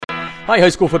Hi, high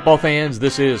school football fans.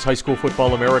 This is High School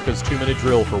Football America's 2-Minute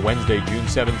Drill for Wednesday, June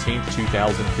 17th,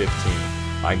 2015.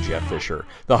 I'm Jeff Fisher.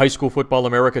 The High School Football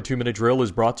America 2-Minute Drill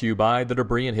is brought to you by the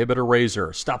Debris Inhibitor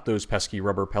Razor. Stop those pesky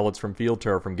rubber pellets from field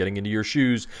turf from getting into your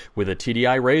shoes with a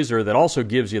TDI razor that also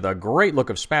gives you the great look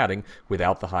of spatting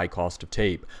without the high cost of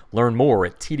tape. Learn more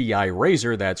at TDI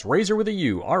Razor. That's razor with a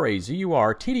U,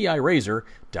 R-A-Z-U-R,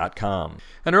 TDIRazor.com.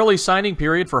 An early signing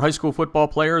period for high school football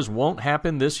players won't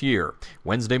happen this year.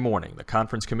 Wednesday morning, the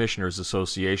Conference Commissioners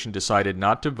Association decided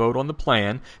not to vote on the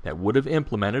plan that would have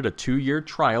implemented a 2-year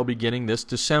trial beginning this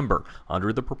December.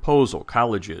 Under the proposal,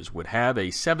 colleges would have a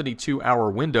 72-hour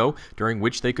window during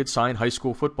which they could sign high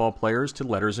school football players to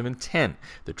letters of intent.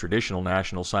 The traditional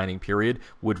national signing period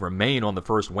would remain on the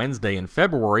first Wednesday in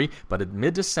February, but a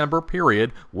mid-December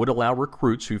period would allow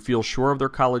recruits who feel sure of their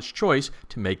college choice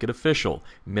to make it official.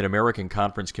 Mid-American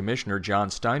Conference Commissioner John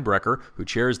Steinbrecher, who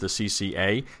chairs the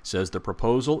CCA, says the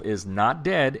proposal is not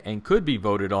dead and could be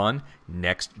voted on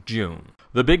next June.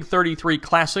 The Big 33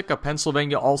 Classic, a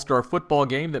Pennsylvania All-Star football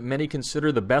game that many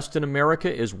consider the best in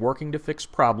America, is working to fix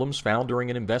problems found during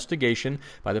an investigation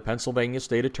by the Pennsylvania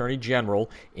State Attorney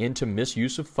General into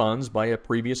misuse of funds by a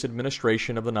previous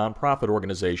administration of the nonprofit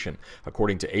organization.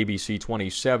 According to ABC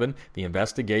 27, the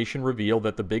investigation revealed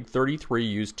that the Big 33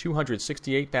 used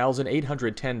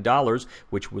 $268,810,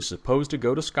 which was supposed to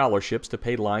go to scholarships to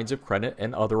pay lines of credit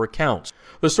and other accounts.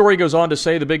 The story goes on to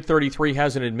say the Big 33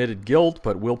 hasn't admitted guilt,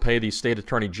 but will pay the State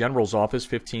Attorney General's office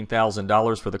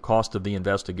 $15,000 for the cost of the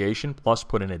investigation, plus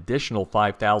put an additional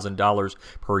 $5,000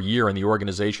 per year in the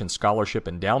organization's scholarship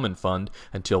endowment fund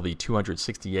until the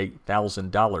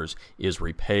 $268,000 is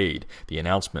repaid. The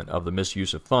announcement of the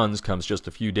misuse of funds comes just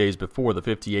a few days before the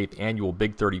 58th annual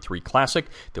Big 33 Classic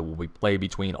that will be played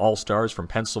between All-Stars from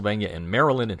Pennsylvania and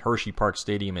Maryland in Hershey Park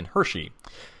Stadium in Hershey.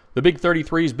 The Big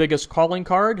 33's biggest calling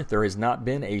card: there has not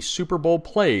been a Super Bowl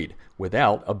played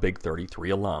without a Big 33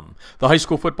 alum. The High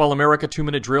School Football America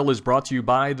 2-Minute Drill is brought to you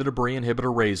by the Debris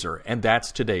Inhibitor Razor. And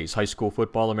that's today's High School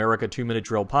Football America 2-Minute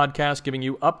Drill podcast, giving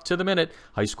you up-to-the-minute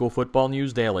high school football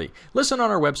news daily. Listen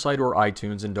on our website or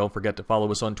iTunes, and don't forget to follow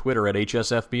us on Twitter at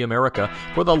HSFB America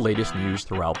for the latest news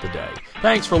throughout the day.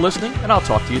 Thanks for listening, and I'll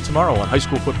talk to you tomorrow on High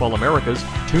School Football America's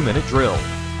 2-Minute Drill.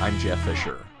 I'm Jeff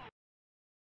Fisher.